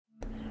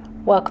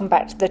Welcome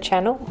back to the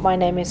channel. My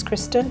name is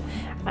Kristen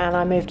and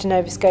I moved to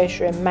Nova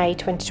Scotia in May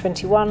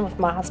 2021 with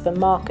my husband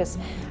Marcus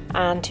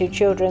and 2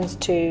 children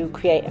to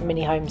create a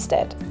mini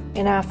homestead.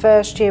 In our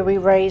first year we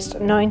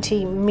raised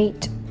 90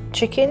 meat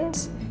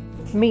chickens,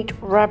 meat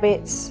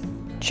rabbits,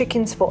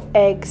 chickens for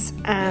eggs,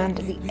 and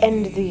at the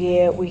end of the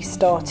year we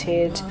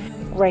started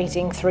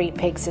raising 3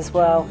 pigs as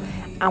well,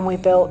 and we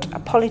built a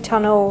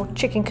polytunnel,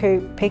 chicken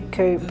coop, pig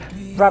coop,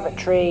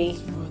 rabbitry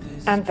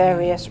and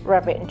various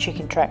rabbit and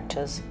chicken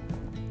tractors.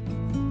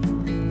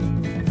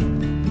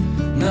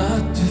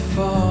 Not too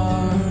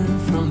far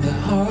from the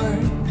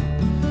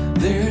heart,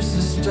 there's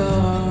a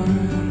star,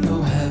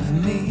 oh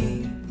have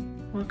me.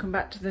 Welcome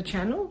back to the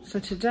channel. So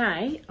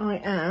today I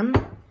am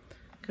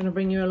going to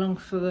bring you along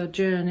for the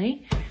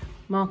journey.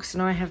 Marcus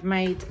and I have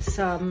made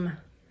some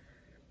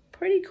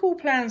pretty cool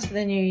plans for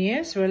the new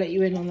year, so I'll let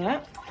you in on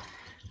that.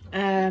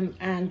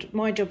 And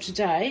my job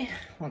today,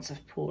 once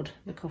I've poured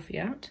the coffee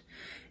out,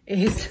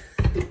 is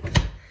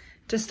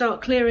to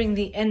start clearing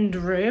the end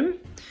room.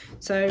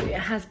 So it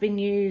has been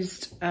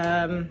used,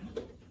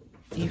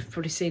 you've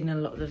probably seen in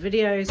a lot of the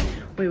videos.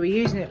 We were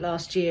using it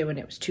last year when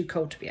it was too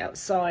cold to be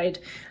outside,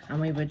 and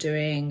we were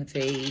doing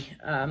the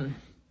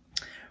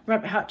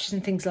rabbit hutches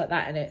and things like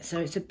that in it. So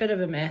it's a bit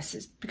of a mess.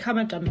 It's become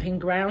a dumping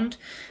ground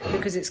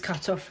because it's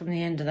cut off from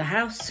the end of the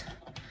house.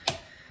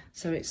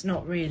 So it's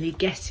not really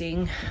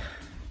getting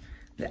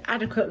the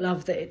adequate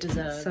love that it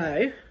deserves.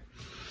 So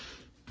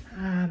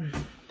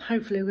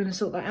hopefully we're going to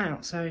sort that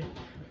out. So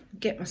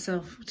get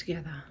myself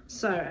together.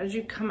 So as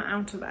you come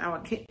out of our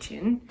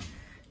kitchen,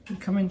 you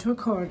come into a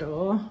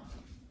corridor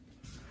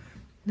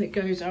that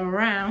goes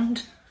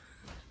around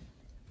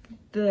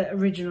the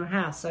original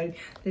house. So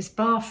this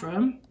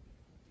bathroom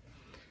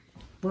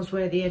was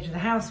where the edge of the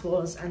house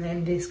was, and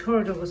then this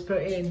corridor was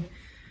put in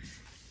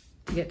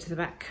to get to the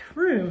back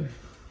room.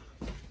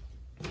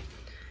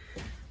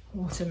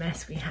 What a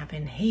mess we have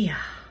in here.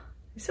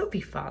 This will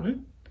be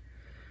fun.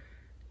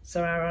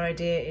 So our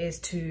idea is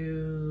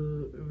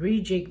to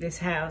rejig this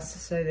house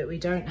so that we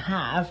don't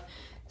have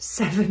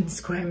 7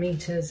 square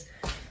meters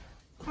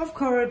of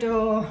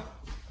corridor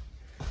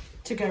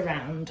to go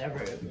around a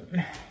room.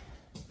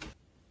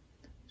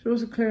 So we're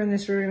also clearing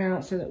this room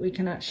out so that we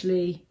can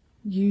actually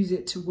use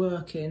it to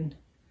work in.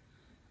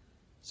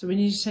 So we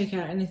need to take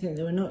out anything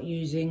that we're not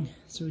using.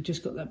 So we've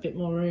just got that bit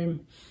more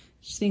room.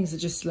 Things are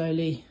just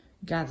slowly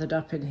gathered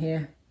up in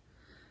here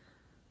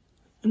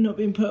and not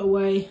being put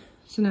away.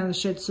 So now the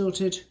shed's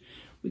sorted,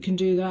 we can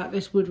do that.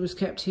 This wood was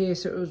kept here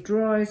so it was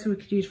dry, so we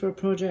could use for a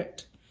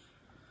project.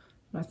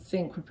 I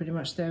think we're pretty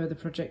much there with the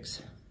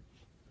projects.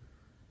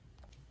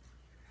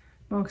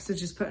 Marcus has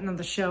just put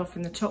another shelf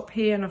in the top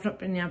here, and I've not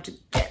been able to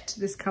get to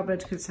this cupboard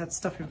because it's had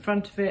stuff in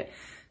front of it.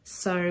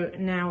 So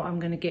now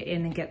I'm going to get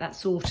in and get that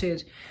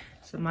sorted.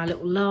 So my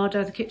little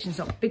larder, the kitchen's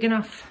not big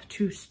enough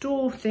to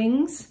store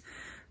things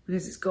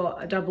because it's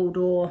got a double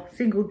door,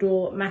 single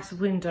door, massive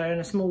window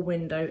and a small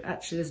window.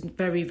 Actually, there's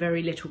very,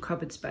 very little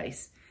cupboard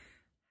space.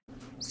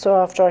 So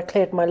after I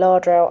cleared my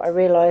larder out, I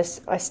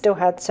realised I still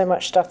had so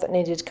much stuff that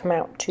needed to come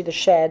out to the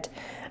shed,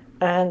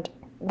 and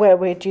where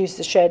we'd used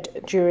the shed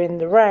during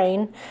the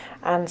rain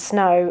and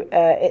snow,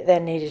 it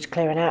then needed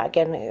clearing out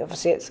again.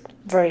 Obviously it's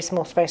very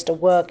small space to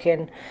work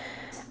in,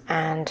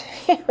 and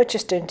we're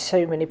just doing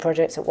too many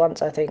projects at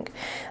once, I think.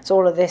 So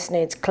all of this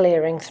needs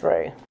clearing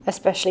through,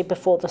 especially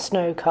before the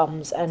snow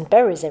comes and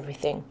buries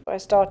everything. I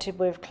started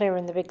with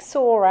clearing the big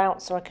saw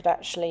out so I could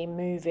actually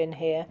move in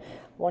here.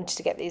 Wanted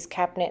to get these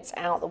cabinets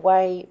out the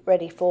way,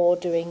 ready for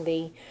doing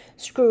the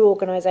screw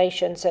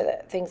organisation so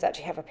that things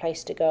actually have a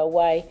place to go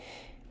away.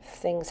 If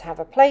things have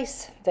a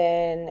place,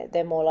 then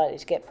they're more likely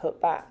to get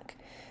put back.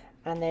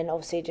 And then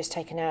obviously just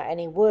taking out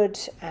any wood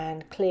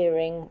and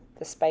clearing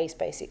the space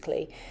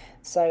basically.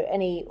 So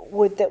any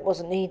wood that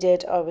wasn't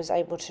needed I was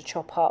able to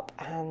chop up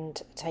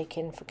and take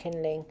in for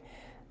kindling.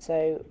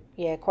 So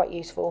yeah, quite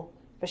useful,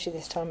 especially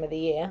this time of the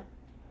year.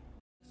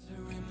 It's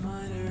a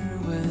reminder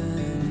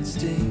when it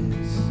stings.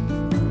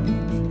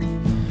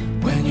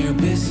 When you're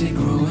busy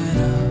growing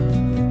up,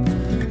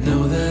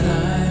 know that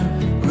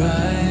I'm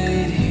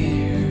right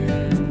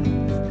here.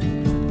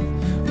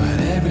 But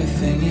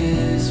everything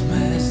is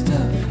messed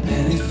up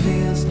and it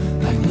feels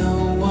like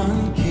no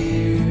one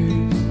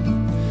cares.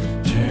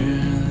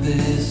 Turn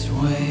this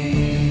way.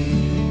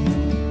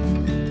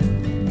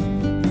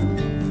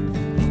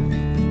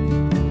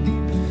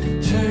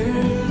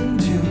 Turn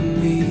to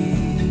me.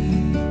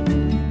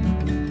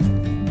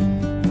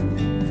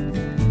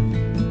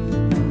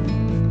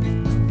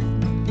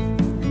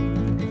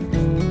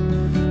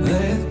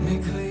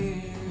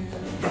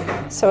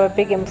 So a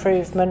big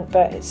improvement,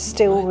 but it's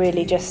still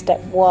really just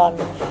step 1.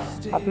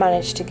 I've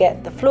managed to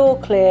get the floor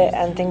clear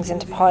and things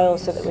into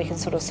piles so that we can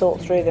sort of sort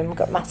through them. We've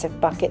got a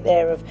massive bucket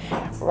there of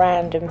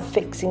random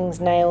fixings,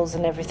 nails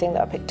and everything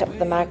that I picked up with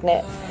the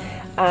magnet.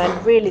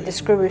 And really the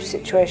screw roof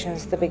situation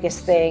is the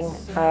biggest thing.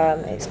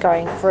 It's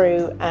going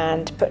through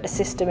and put a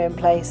system in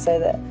place so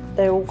that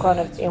they're all kind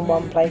of in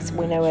one place,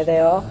 we know where they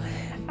are.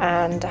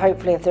 And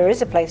hopefully if there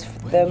is a place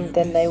for them,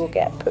 then they will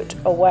get put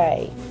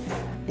away.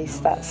 At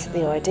least that's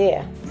the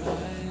idea.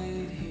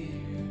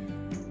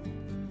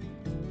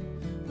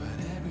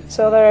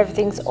 So although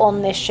everything's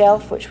on this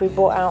shelf, which we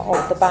brought out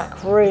of the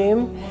back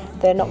room,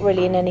 they're not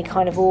really in any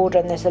kind of order,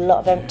 and there's a lot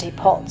of empty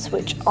pots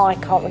which I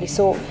can't really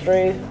sort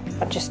through.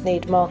 I just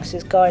need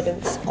Marcus's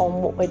guidance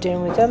on what we're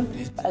doing with them.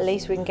 But at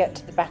least we can get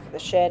to the back of the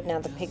shed now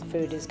the pig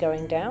food is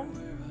going down.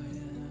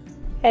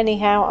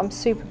 Anyhow, I'm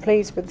super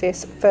pleased with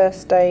this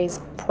first day's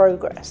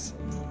progress.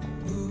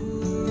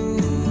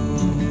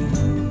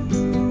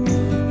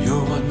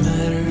 You're what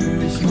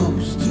matters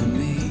most to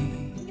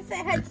me. You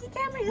say hi to the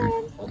camera,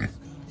 Gollum.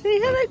 Say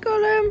hello,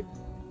 Gollum.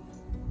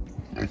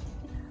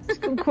 It's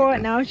gone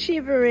quiet now.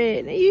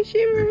 Shivering. Are you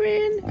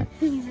shivering?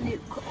 He's a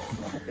little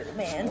cold, little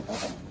man.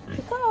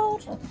 You're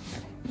cold?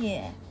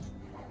 Yeah.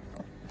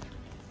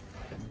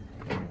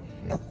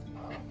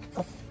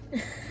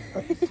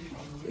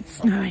 It's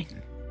snowing.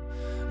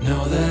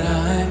 Know that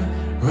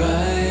I'm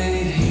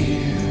right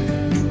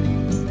here,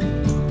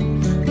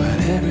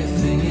 but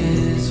everything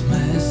is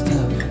messed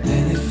up,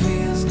 and it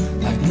feels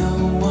like no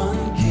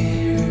one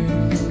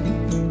cares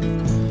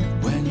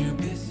when you're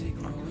busy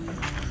growing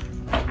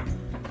up.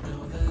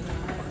 Know that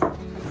I'm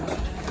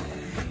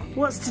right.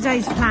 What's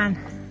today's plan?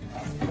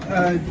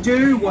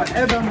 Do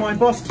whatever my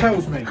boss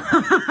tells me.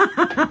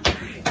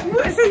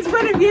 Since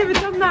when have you ever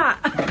done that?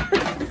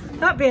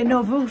 That'd be a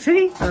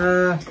novelty.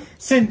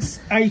 Since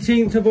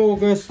 18th of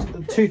August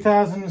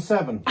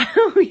 2007.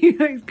 Oh,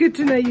 it's good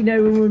to know you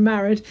know when we're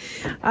married.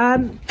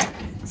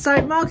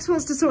 So Marcus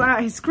wants to sort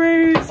out his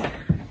screws.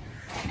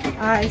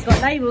 He's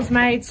got labels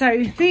made.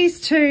 So these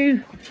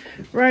 2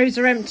 rows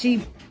are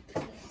empty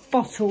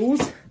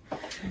bottles.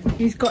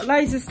 He's got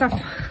loads of stuff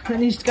that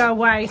needs to go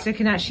away so he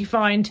can actually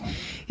find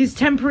his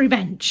temporary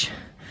bench.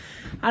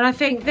 And I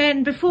think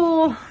then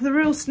before the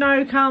real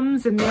snow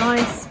comes and the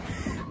ice,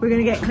 we're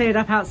going to get cleared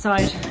up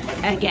outside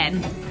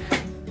again.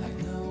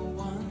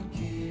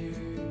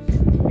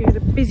 We had a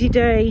busy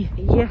day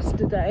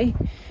yesterday,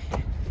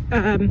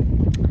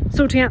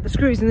 sorting out the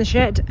screws in the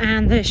shed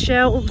and the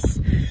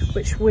shelves,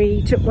 which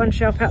we took one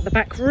shelf out the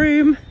back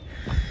room.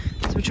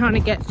 So we're trying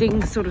to get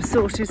things sort of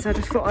sorted, so I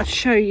just thought I'd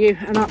show you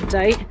an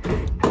update.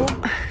 Oh,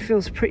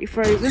 feels pretty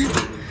frozen.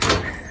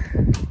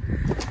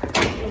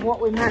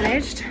 What we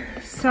managed.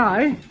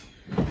 So,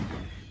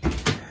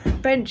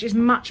 bench is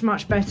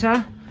much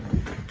better.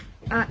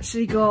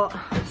 Actually got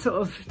sort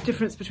of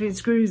difference between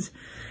screws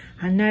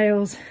and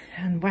nails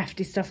and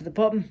wafty stuff at the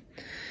bottom.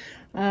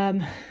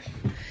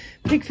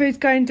 Pig food's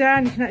going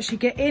down, you can actually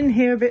get in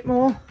here a bit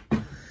more.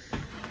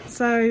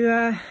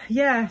 So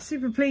yeah,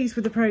 super pleased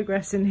with the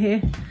progress in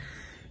here.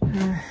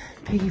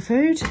 Piggy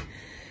food,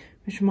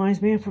 which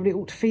reminds me I probably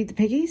ought to feed the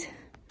piggies.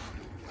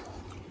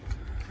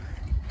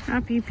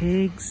 Happy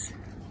pigs.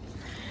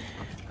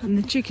 And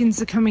the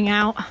chickens are coming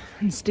out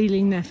and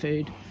stealing their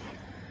food.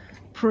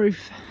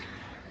 Proof.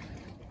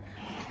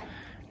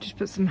 Just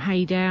put some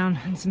hay down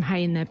and some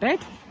hay in their bed.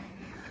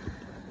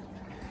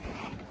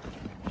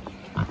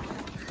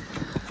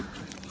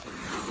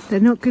 They're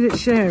not good at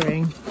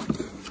sharing.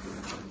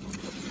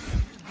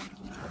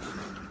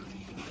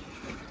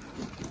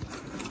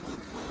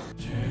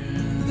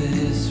 Turn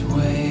this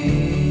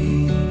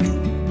way.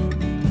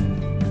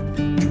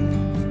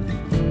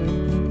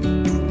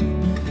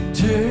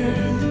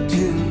 Turn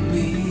to me.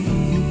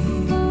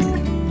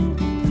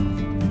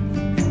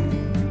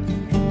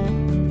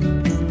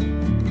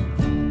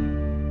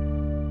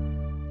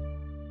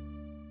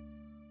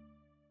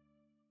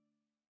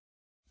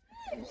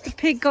 The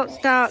pig got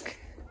stuck.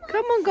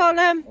 Come on,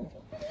 Gollum.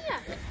 Yeah.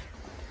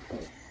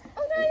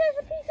 Oh no, there's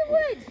a piece of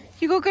wood.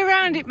 You got to go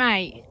around it,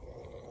 mate.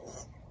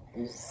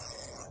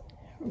 He's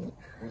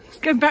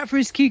going back for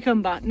his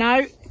cucumber.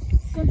 No.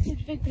 Gone to the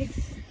big pig.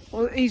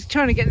 Well, he's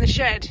trying to get in the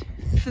shed.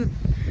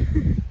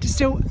 To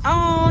still.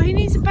 Oh, he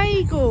needs a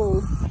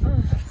bagel.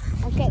 Oh,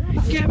 I'll get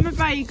that. Get him a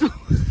bagel.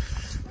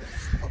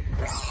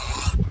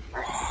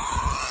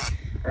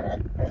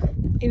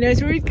 He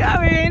knows where he's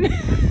going.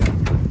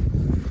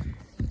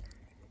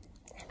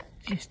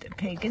 Just a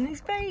pig and his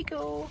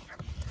bagel.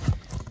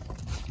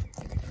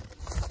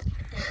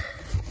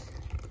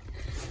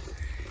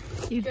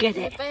 You get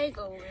it. A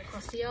bagel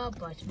across the yard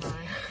by tomorrow.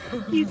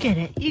 You get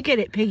it. You get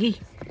it, piggy.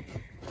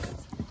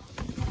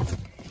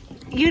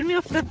 You and me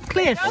off the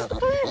cliff.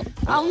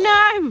 Oh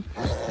no!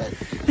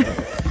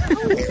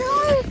 Oh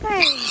no,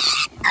 babe.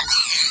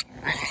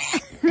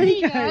 There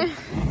you go.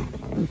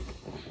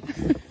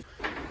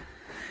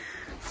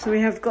 So we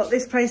have got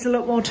this place a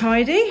lot more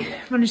tidy.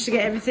 Managed to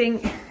get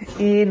everything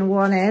in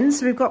one end.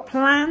 So we've got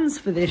plans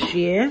for this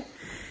year,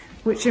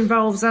 which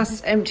involves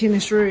us emptying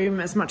this room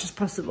as much as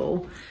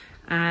possible.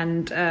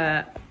 And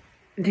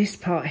this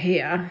part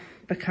here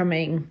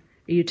becoming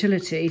a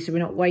utility, so we're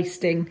not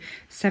wasting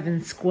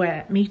 7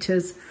 square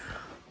meters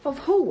of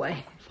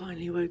hallway.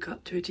 Finally woke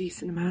up to a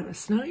decent amount of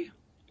snow.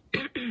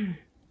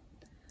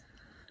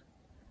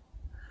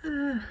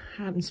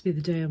 Happens to be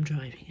the day I'm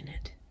driving in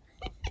it.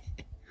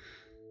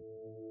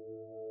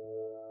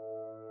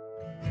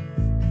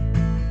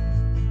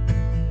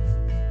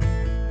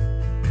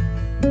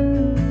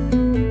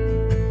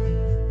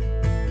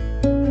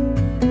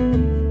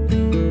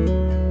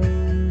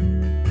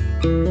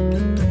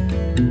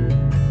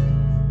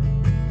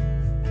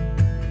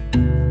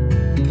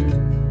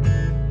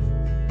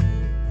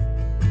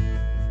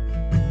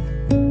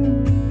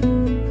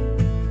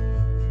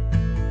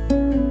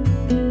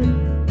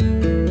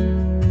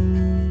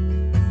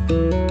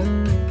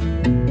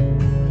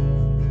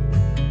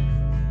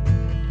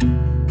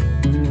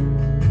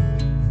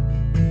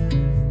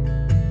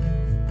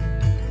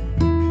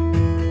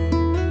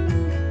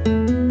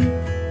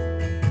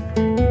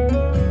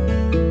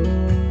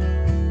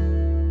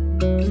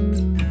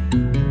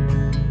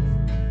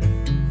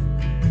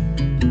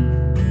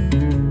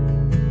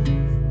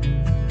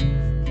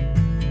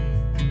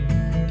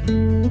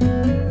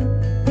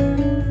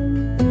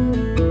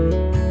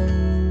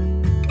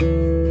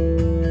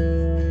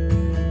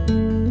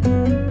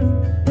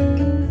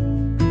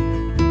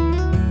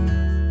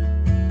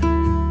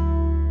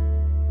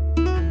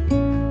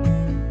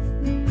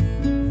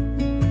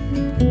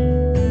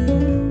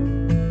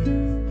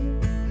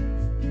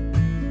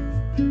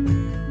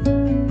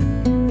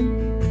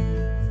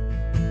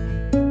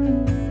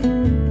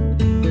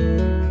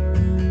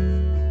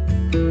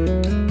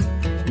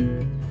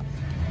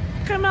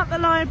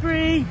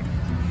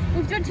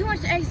 too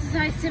much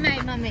exercise to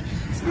make, Mummy.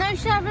 Snow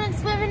shoveling,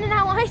 swimming, and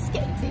now ice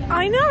skating.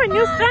 I know, and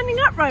you're standing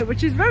upright,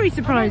 which is very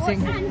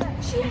surprising. And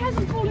she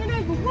hasn't fallen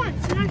over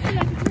once, and I feel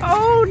like it's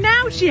Oh,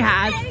 now she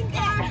has.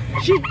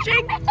 She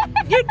jinxed.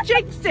 You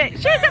jinxed it.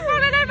 She hasn't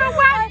fallen over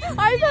once.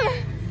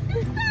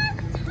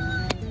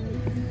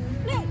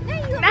 Look,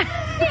 there you are.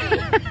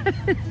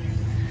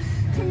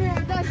 Come here,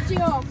 I'll dust you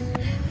off.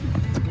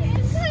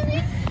 Yes,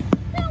 Mummy.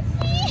 Help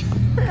me.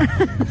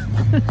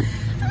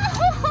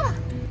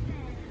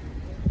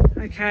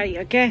 Okay,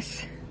 I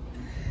guess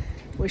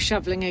we're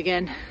shoveling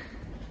again.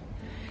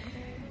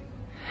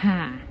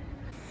 Ha.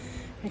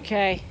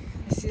 Okay,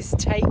 this is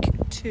take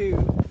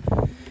 2.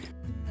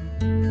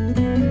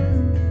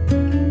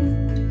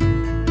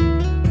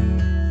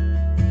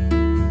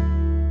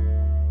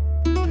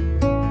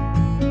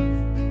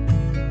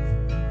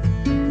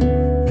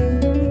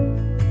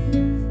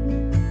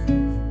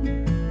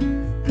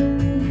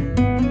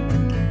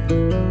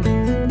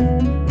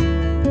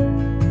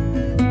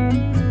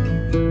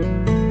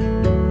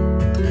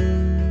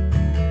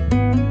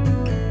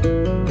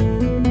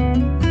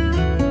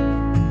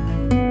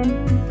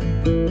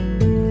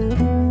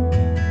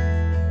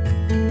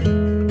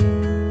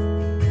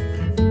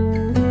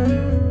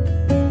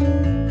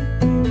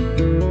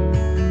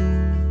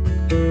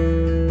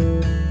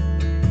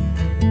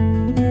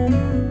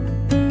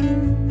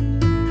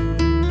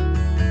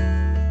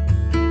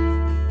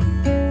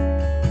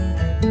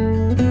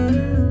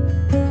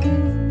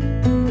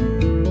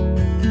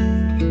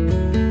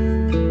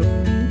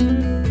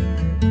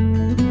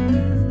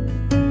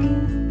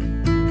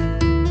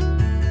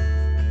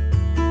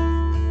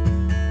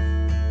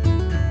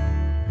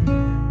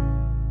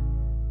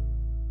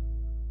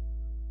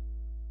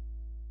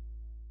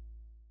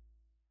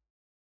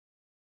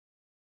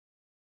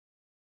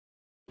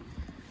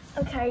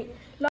 Okay,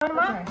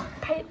 Lama,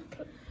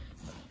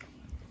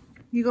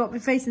 You got to be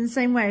facing the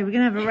same way. We're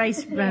going to have a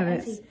race of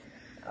rabbits.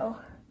 Oh,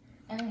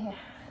 and here.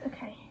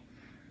 Okay.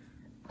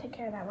 Take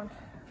care of that one.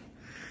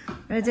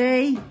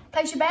 Ready?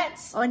 Place your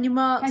bets. On your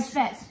marks. Place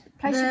your bets.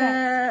 Place your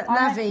bets.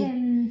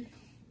 Lavy.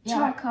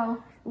 Charcoal.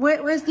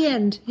 Where's the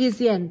end? Here's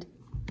the end.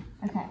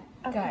 Okay.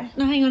 Go.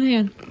 No, hang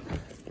on.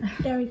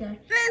 There we go.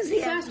 There's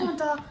the First one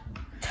to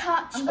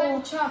touch I'm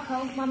going for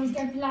charcoal. Mummy's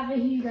going for lavy.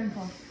 Who are you going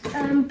for?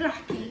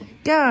 Blackie.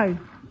 Go.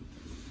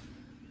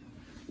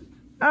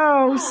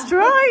 Oh,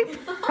 Stripe.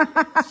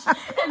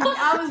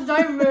 Ours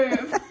don't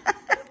move.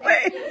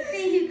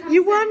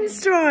 You won,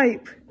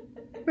 Stripe.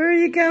 Where are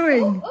you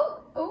going?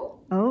 Oh.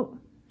 Oh,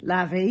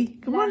 Lavy.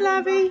 Come on,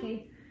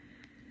 Lavy.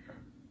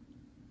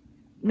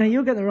 No,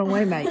 you're going the wrong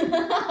way, mate.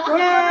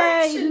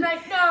 Yay!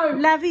 No.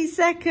 Lavy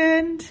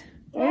second.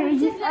 Yeah, you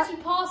didn't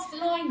actually pass the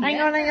line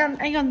yet.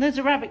 Hang on. There's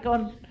a rabbit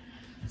gone.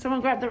 Someone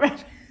grab the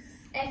rabbit.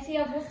 Etty,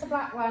 I've lost the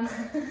black one.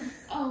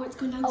 Oh, it's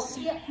gone down the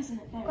stairs,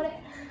 hasn't it? Got it.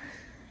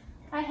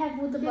 I have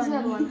all the Here's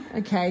another one.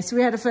 Okay, so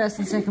we had a first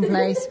and second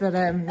place, but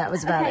that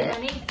was about Okay, it.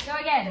 Mummy, go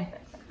again.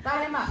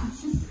 Dial him up.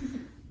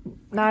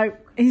 No,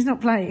 he's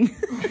not playing.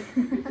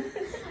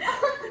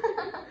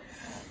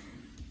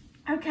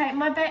 Okay,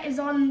 my bet is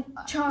on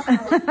charcoal.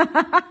 No,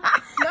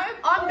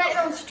 I'm betting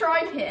on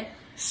Stripe here.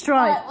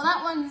 Stripe. Right, well,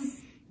 that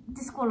one's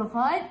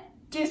disqualified.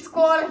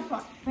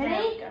 Disqualified.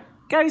 Ready?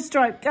 Go,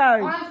 Stripe, go.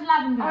 I'm for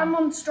lavender. I'm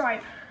on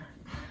Stripe.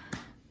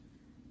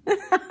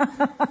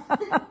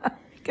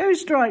 Go,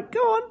 Stripe, go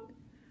on.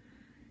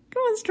 Go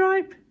on,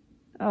 Stripe.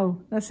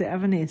 Oh, that's it,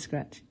 have an ear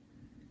scratch.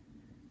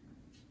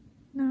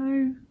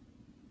 No.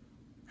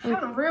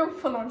 Having a real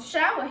full-on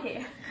shower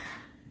here.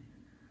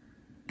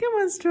 Come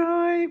on,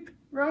 Stripe.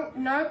 Wrong,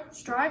 no,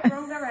 Stripe,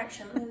 wrong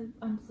direction.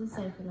 I'm so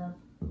safe, love.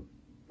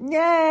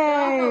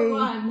 Yay!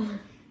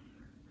 One.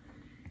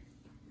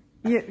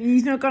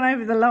 He's not gone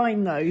over the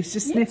line though, he's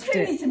just sniffed two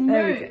it. need to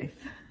There we move. go.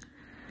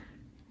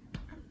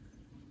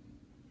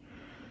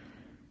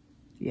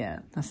 Yeah,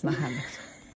 that's not handy.